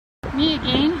Me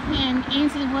again in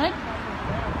Ainslie Wood.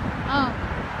 Oh,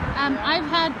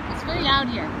 it's very loud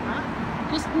here.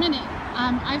 Just a minute.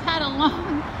 I've had a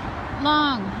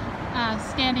long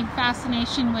standing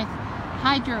fascination with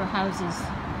hydro houses.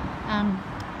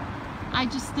 I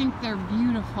just think they're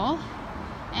beautiful,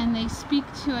 and they speak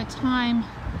to a time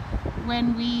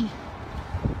when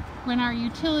our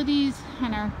utilities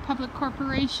and our public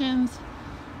corporations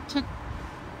took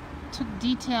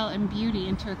detail and beauty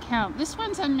into account. This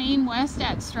one's on Main West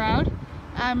at Stroud.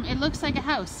 It looks like a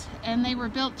house, and they were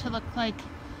built to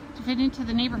fit into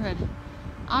the neighborhood.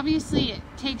 Obviously it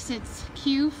takes its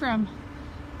cue from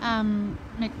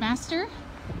McMaster.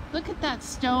 Look at that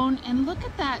stone, and look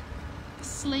at that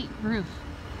slate roof.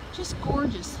 Just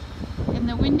gorgeous. And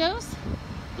the windows,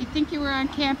 you'd think you were on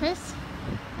campus.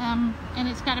 And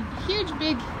it's got a huge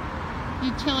big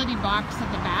utility box at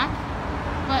the back.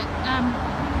 But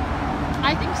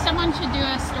I think someone should do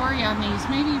a story on these.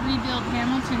 Maybe Rebuild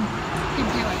Hamilton could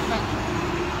do it. But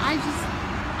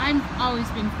I've always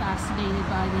been fascinated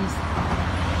by these.